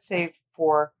 I've had it saved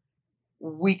for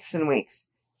weeks and weeks.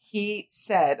 He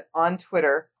said on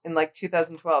Twitter in like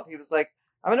 2012, he was like,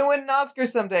 I'm going to win an Oscar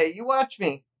someday. You watch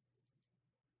me.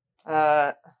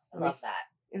 I love that.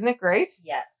 Isn't it great?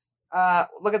 Yes.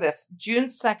 Look at this. June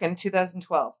 2nd,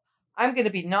 2012. I'm going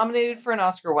to be nominated for an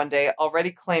Oscar one day,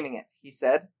 already claiming it, he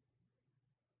said.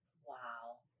 Wow.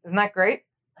 Isn't that great?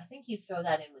 I think you throw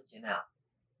that in with Janelle.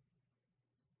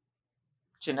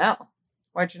 Janelle?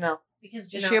 Why Janelle? Because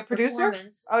Janelle's is she a producer?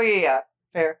 performance. Oh, yeah.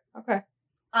 Fair. Okay.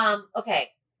 Okay.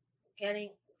 Can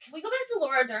we go back to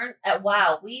Laura Dern?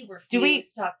 Wow, we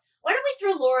refuse to talk. Why don't we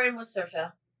throw Laura in with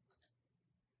Saoirse?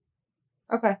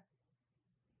 Okay.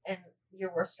 And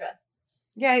your worst dressed.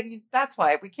 Yeah, that's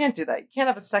why. We can't do that. You can't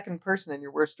have a second person in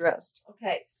your worst dressed.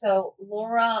 Okay, so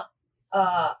Laura,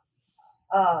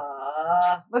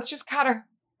 let's just cut her.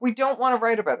 We don't want to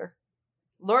write about her.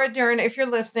 Laura Dern, if you're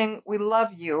listening, we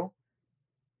love you.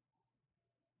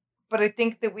 But I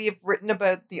think that we have written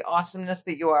about the awesomeness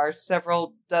that you are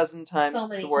several dozen times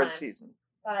this award season.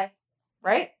 Bye.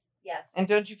 Right? Yes. And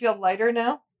don't you feel lighter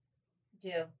now?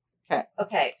 Do. Okay.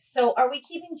 Okay, so are we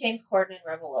keeping James Corden and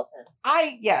Rebel Wilson?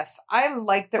 Yes. I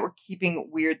like that we're keeping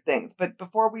weird things. But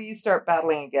before we start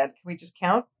battling again, can we just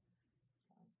count?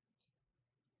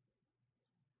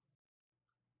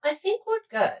 I think we're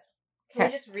good. Can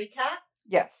we just recap?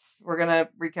 Yes. We're going to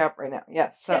recap right now.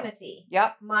 Yes. So, Timothy.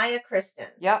 Yep. Maya Kristen.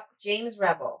 Yep. James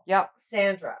Rebel. Yep.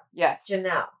 Sandra. Yes.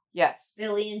 Janelle. Yes.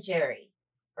 Billy and Jerry.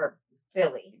 Or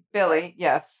Billy. Billy.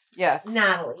 Yes. Yes.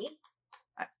 Natalie.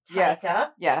 Yes.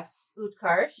 Taika. Yes.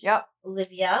 Utkarsh. Yep.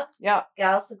 Olivia. Yep.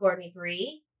 Gal Sigourney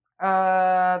Bree.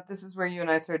 This is where you and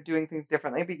I started doing things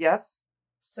differently, but yes.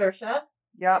 Saoirse.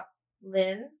 Yep.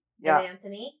 Lynn. Yep. And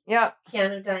Anthony. Yep.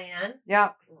 Keanu Diane.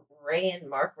 Yep. Ray and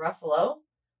Mark Ruffalo.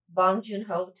 Bong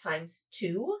Joon-ho times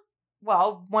 2.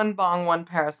 Well, one bong, one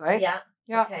parasite. Yeah.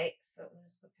 Yep. Okay, so let me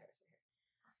just put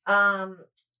parasite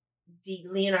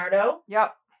here. Leonardo.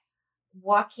 Yep.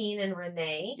 Joaquin and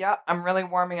Renee. Yep. I'm really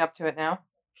warming up to it now.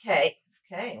 Okay.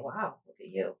 Wow. Look at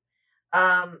you.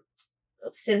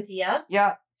 Cynthia.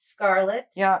 Yeah. Scarlett.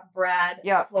 Yeah. Brad.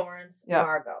 Yeah. Florence. Yeah.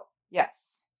 Margot.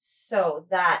 Yes. So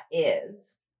that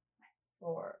is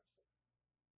 4.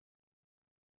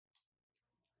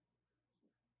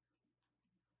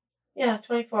 Yeah,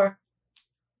 24.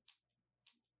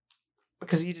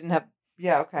 Because you didn't have.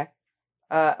 Yeah. Okay.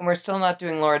 And we're still not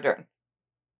doing Laura Dern.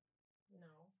 No.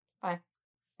 Fine.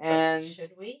 And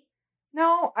should we?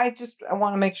 no, I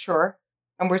want to make sure.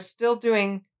 And we're still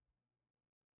doing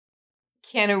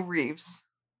Keanu Reeves.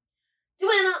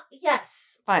 Duana,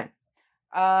 yes. Fine.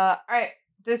 All right.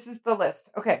 This is the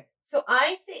list. Okay. So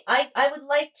I think I would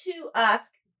like to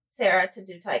ask Sarah to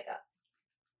do Taika.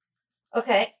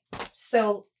 Okay.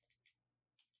 So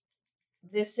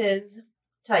this is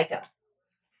Taika.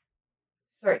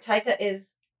 Sorry, Taika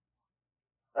is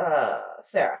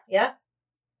Sarah, yeah?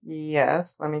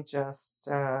 Yes. Let me just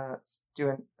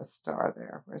do a star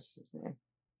there. Where's his name?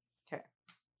 Okay.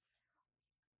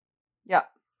 Yeah.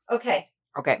 Okay.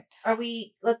 Okay. Should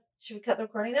we cut the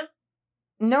recording now?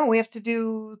 No, we have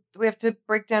to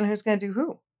break down who's going to do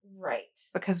who. Right.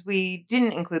 Because we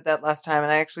didn't include that last time,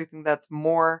 and I actually think that's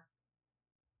more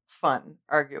fun,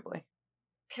 arguably.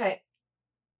 Okay.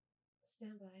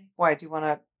 Stand by. Why? Do you want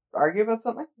to argue about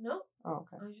something? No. Oh,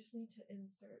 okay. I just need to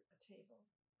insert a table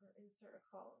or insert a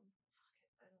column.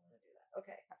 I don't want to do that.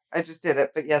 Okay. I just did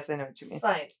it, but yes, I know what you mean.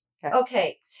 Fine. Okay.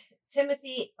 Okay.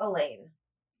 Timothy Elaine.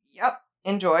 Yep.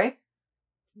 Enjoy.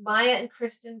 Maya and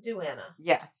Kristen Duana.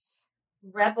 Yes.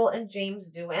 Rebel and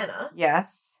James Duana.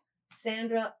 Yes.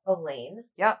 Sandra Elaine.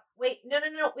 Yep. Wait, no.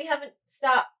 We haven't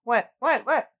stopped. What?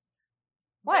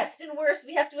 Best and worst.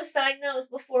 We have to assign those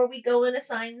before we go and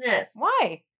assign this.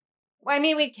 Why? Well, I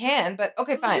mean, we can, but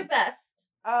okay, Who's fine. your best?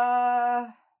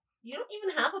 You don't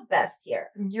even have a best here.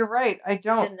 You're right. I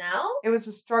don't. Janelle? It was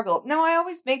a struggle. No, I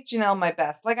always make Janelle my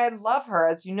best. Like, I love her,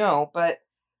 as you know, but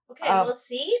Okay, well,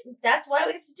 see, that's why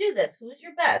we have to do this. Who's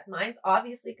your best? Mine's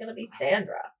obviously going to be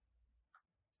Sandra.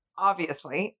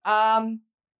 obviously,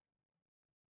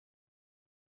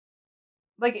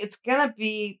 like it's gonna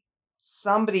be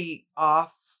somebody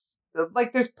off.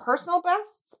 Like, there's personal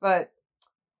bests, but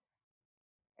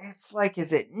it's like,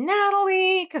 is it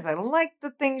Natalie? Because I like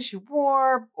the things she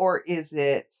wore, or is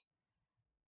it?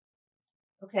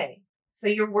 Okay, so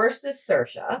your worst is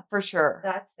Saoirse. For sure.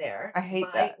 That's there. I hate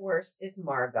My that. worst is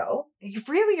Margot.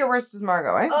 Really, your worst is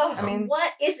Margot, eh? Oh, I mean,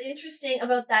 what is interesting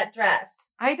about that dress?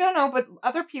 I don't know, but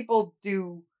other people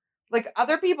do. Like,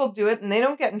 other people do it, and they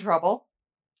don't get in trouble.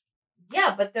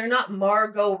 Yeah, but they're not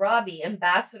Margot Robbie,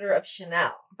 ambassador of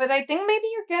Chanel. But I think maybe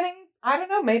you're getting, I don't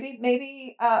know,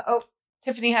 maybe,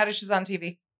 Tiffany Haddish is on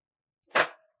TV.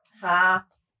 Ha.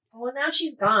 Oh, now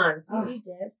she's gone. See what you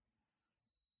did?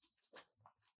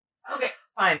 Okay,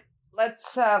 fine.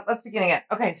 Let's begin again.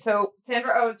 Okay, so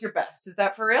Sandra Oh is your best. Is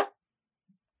that for real?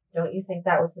 Don't you think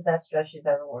that was the best dress she's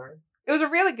ever worn? It was a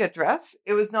really good dress.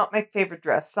 It was not my favorite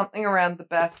dress. Something around the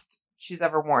best she's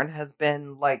ever worn has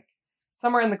been like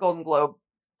somewhere in the Golden Globe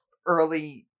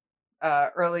early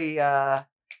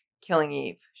Killing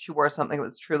Eve. She wore something that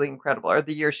was truly incredible, or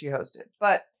the year she hosted.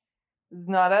 But it's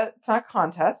not a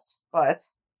contest, but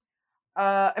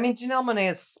I mean, Janelle Monáe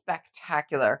is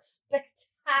spectacular. Spectacular.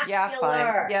 Yeah,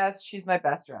 fine. Yes, she's my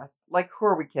best dressed. Like, who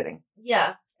are we kidding?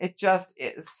 Yeah. It just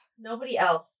is. Nobody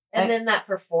else. And then that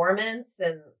performance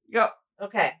and Yep.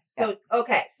 Okay.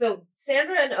 So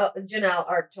Sandra and Janelle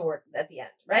are toward at the end,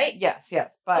 right? Yes,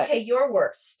 but okay, your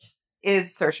worst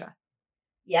is Saoirse.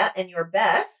 Yeah, and your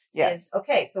best Yes. is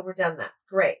okay, so we're done that.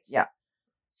 Great. Yeah.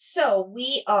 So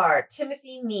we are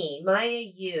Timothy, me, Maya,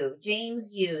 you,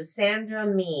 James, you, Sandra,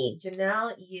 me,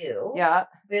 Janelle, you, Yeah.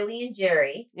 Billy and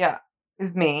Jerry. Yeah.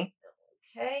 Is me.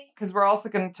 Okay. Because we're also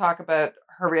going to talk about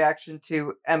her reaction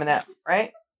to Eminem,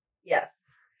 right? Yes.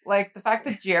 Like, the fact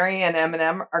that Jerry and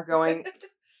Eminem are going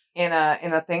in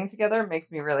a thing together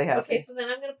makes me really happy. Okay, so then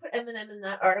I'm going to put Eminem in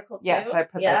that article too. Yes, I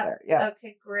put that there. Yeah.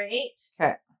 Okay, great.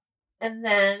 Okay. And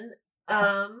then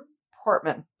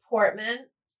Portman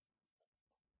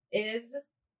is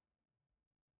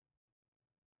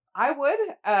I would.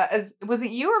 Was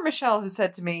it you or Michelle who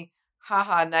said to me,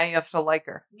 haha, now you have to like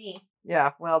her? Me.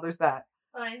 Yeah, well, there's that.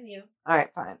 Fine, you. All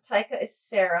right, fine. Taika is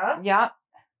Sarah. Yeah.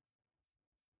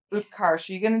 Utkarsh,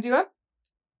 are you going to do it?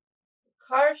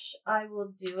 Karsh, I will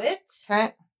do it.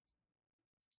 Okay.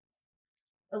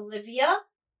 Olivia,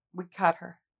 We cut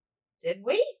her. did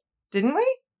we? Didn't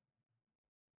we?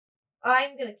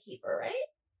 I'm going to keep her,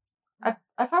 right?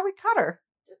 I thought we cut her.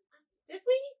 Did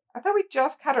we? I thought we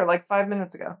just cut her like 5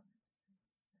 minutes ago.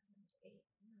 6, 7, 8,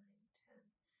 9,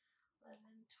 10, 11,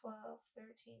 12,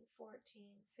 13, 14,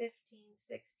 15,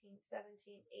 16,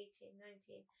 17, 18,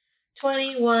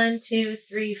 19, 20, 1, 2,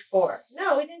 3, 4.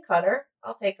 No, we didn't cut her.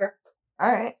 I'll take her.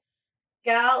 All right.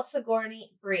 Gal,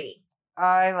 Sigourney, Bree.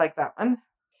 I like that one.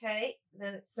 Okay.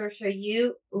 Then it's Saoirse,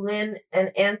 you, Lynn,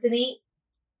 and Anthony.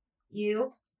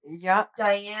 You. Yeah.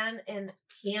 Diane and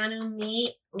Keanu,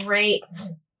 me. Ray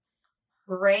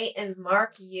and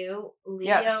Mark, you. Leo.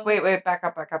 Yes. Wait. Back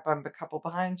up. I'm a couple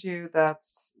behind you.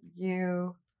 That's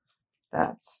you.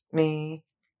 That's me.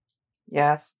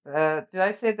 Yes. Did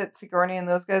I say that Sigourney and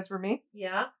those guys were me?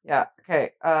 Yeah. Yeah.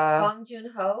 Okay. Bong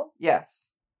Joon-ho. Yes.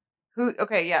 Who?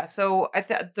 Okay. Yeah. So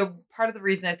the part of the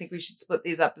reason I think we should split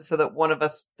these up is so that one of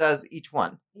us does each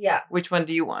one. Yeah. Which one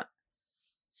do you want?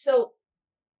 So,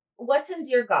 what's in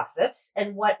Dear Gossips,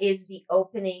 and what is the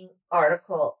opening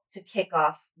article to kick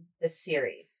off the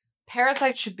series?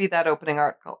 Parasite should be that opening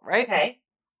article, right? Okay.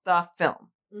 The film.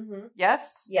 Mm-hmm.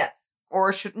 Yes? Yes.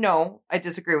 Or no, I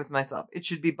disagree with myself. It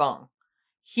should be Bong.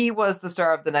 He was the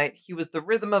star of the night. He was the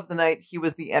rhythm of the night. He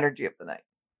was the energy of the night.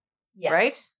 Yes.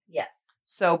 Right? Yes.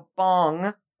 So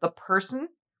Bong, the person,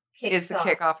 is the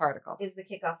kickoff article. Is the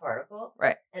kickoff article.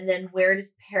 Right. And then where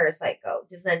does Parasite go?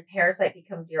 Does then Parasite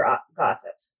become Dear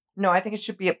Gossips? No, I think it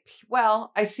should be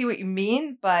well, I see what you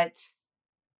mean, but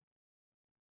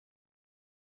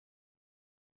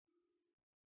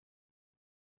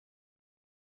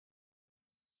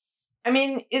I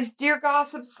mean, is Dear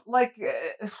Gossips like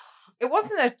it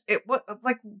wasn't it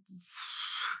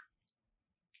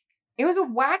was a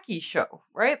wacky show,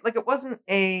 right? Like it was an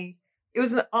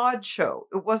odd show.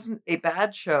 It wasn't a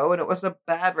bad show and it wasn't a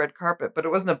bad red carpet, but it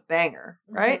wasn't a banger,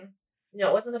 right? Mm-hmm. No,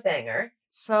 it wasn't a banger.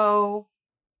 So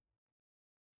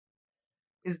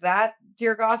is that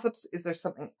Dear Gossips? Is there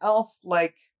something else?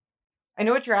 Like, I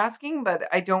know what you're asking, but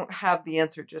I don't have the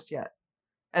answer just yet.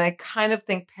 And I kind of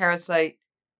think Parasite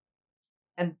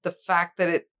and the fact that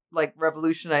it like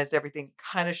revolutionized everything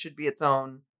kind of should be its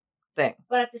own thing.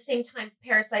 But at the same time,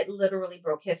 Parasite literally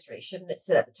broke history. Shouldn't it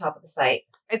sit at the top of the site?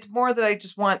 It's more that I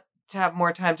just want to have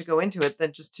more time to go into it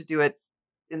than just to do it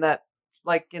in that,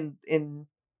 like in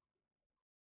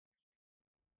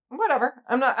whatever.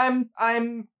 I'm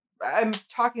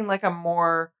talking like I'm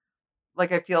more,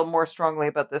 like I feel more strongly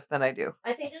about this than I do.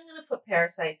 I think I'm going to put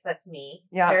Parasites, that's me.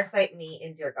 Yeah. Parasite, me,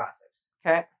 in Dear Gossips.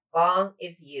 Okay. Bong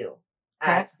is you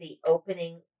as the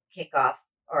opening kickoff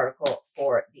article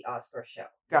for the Oscar show.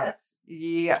 Got yes? it.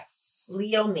 Yes.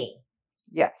 Leo, me.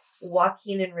 Yes.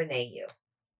 Joaquin and Renee, you.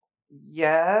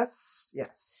 Yes. Yes.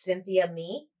 Cynthia,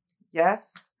 me.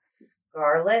 Yes.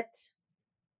 Scarlett.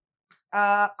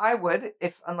 I would,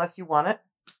 unless you want it.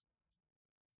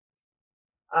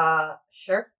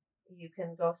 Sure. You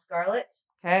can go Scarlett.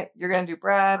 Okay, you're gonna do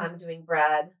Brad. I'm doing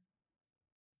Brad.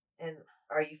 And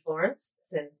are you Florence?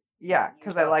 Since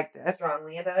because I liked it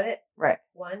strongly about it. Right.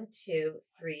 1, 2,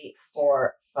 3,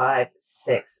 4, 5,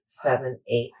 6, 7,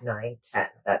 8, 9, 10.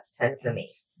 That's 10 for me.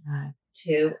 9,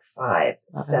 2, 5,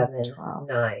 11, 7, 12,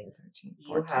 9. 13,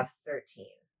 14. You have 13.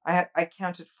 I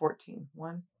counted 14.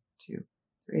 1, 2,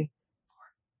 3, 4,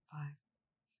 5, 6,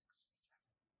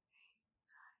 7, 8,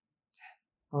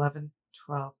 9, 10, 11,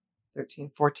 12, 13,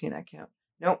 14. I count.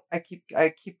 Nope. I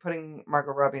keep putting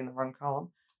Margot Robbie in the wrong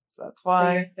column. So that's why.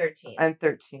 So you're 13. I'm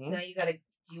 13. Now do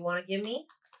you want to give me?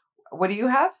 What do you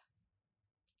have?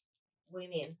 What do you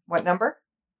mean? What number?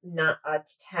 Not,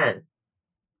 it's 10.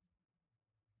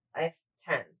 I have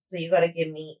 10. So you got to give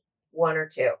me 1 or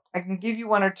 2. I can give you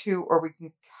 1 or 2, or we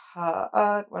can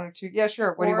cut 1 or 2. Yeah,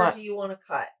 sure. What do you want? Or do you want to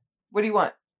cut? What do you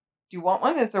want? Do you want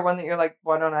one? Is there one that you're like,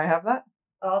 why don't I have that?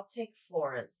 I'll take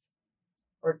Florence.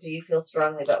 Or do you feel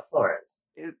strongly about Florence?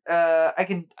 I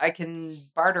can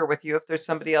barter with you if there's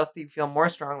somebody else that you feel more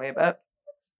strongly about.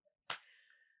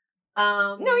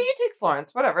 No, you take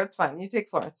Florence. Whatever, it's fine. You take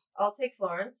Florence. I'll take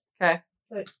Florence. Okay.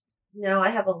 So now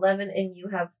I have 11 and you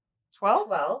have 12?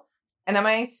 12. And am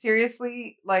I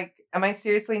seriously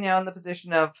now in the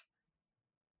position of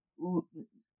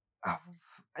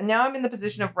now I'm in the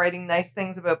position of writing nice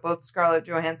things about both Scarlett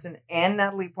Johansson and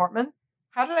Natalie Portman?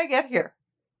 How did I get here?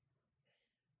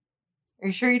 Are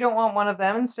you sure you don't want one of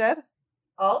them instead?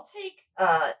 I'll take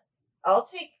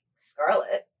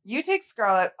Scarlet. You take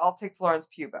Scarlet, I'll take Florence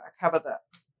Pugh back. How about that?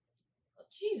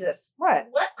 Jesus. What?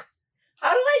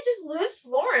 How did I just lose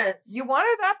Florence? You want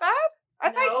her that bad? I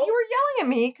thought you were yelling at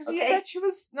me because you said she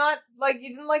was not, like, you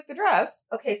didn't like the dress.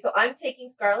 Okay, so I'm taking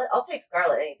Scarlet. I'll take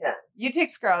Scarlet anytime. You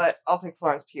take Scarlet, I'll take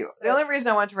Florence Pugh. So, the only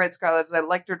reason I wanted to write Scarlet is I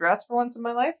liked her dress for once in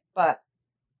my life, or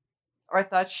I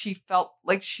thought she felt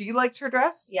like she liked her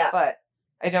dress. Yeah. But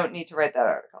I don't need to write that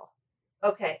article.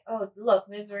 Okay. Oh, look,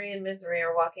 Misery and Misery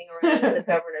are walking around at the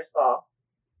governor's ball.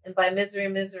 And by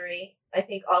Misery, I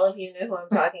think all of you know who I'm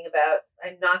talking about.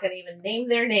 I'm not going to even name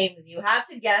their names. You have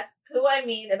to guess who I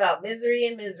mean about Misery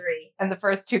and Misery. And the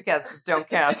first two guesses don't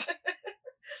count.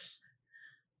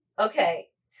 Okay.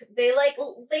 They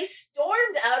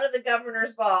stormed out of the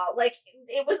governor's ball. Like,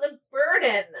 it was a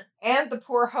burden. And the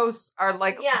poor hosts are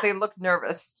they look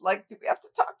nervous. Like, do we have to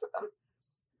talk to them?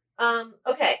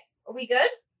 Okay. Are we good?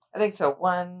 I think so.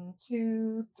 1,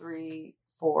 2, 3,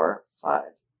 4, 5,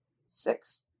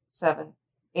 6, 7,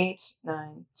 8,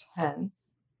 9, 10,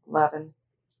 11,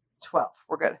 12.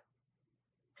 We're good.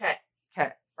 Okay.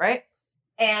 Okay. Right?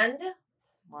 And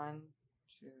 1,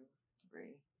 2,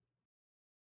 3.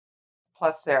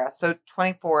 Plus Sarah. So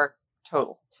 24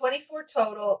 total. 24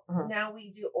 total. Mm-hmm. Now we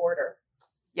do order.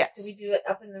 Yes. Do we do it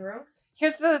up in the room?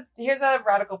 Here's a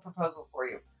radical proposal for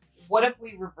you. What if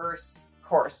we reverse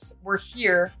course? We're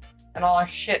here and all our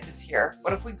shit is here.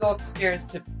 What if we go upstairs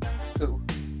to poo?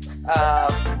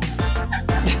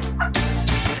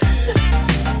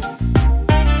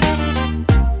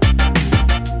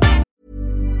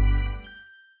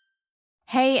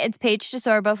 Hey, it's Paige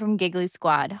DeSorbo from Giggly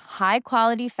Squad. High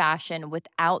quality fashion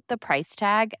without the price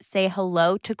tag. Say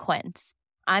hello to Quince.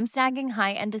 I'm snagging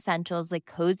high-end essentials like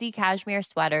cozy cashmere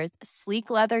sweaters, sleek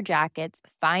leather jackets,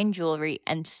 fine jewelry,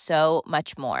 and so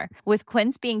much more. With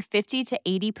Quince being 50 to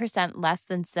 80% less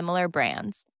than similar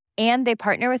brands. And they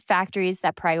partner with factories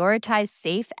that prioritize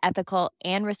safe, ethical,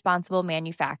 and responsible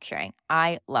manufacturing.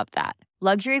 I love that.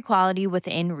 Luxury quality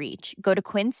within reach. Go to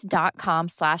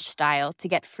quince.com/style to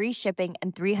get free shipping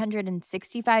and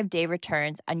 365-day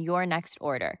returns on your next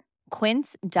order.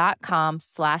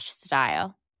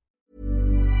 Quince.com/style.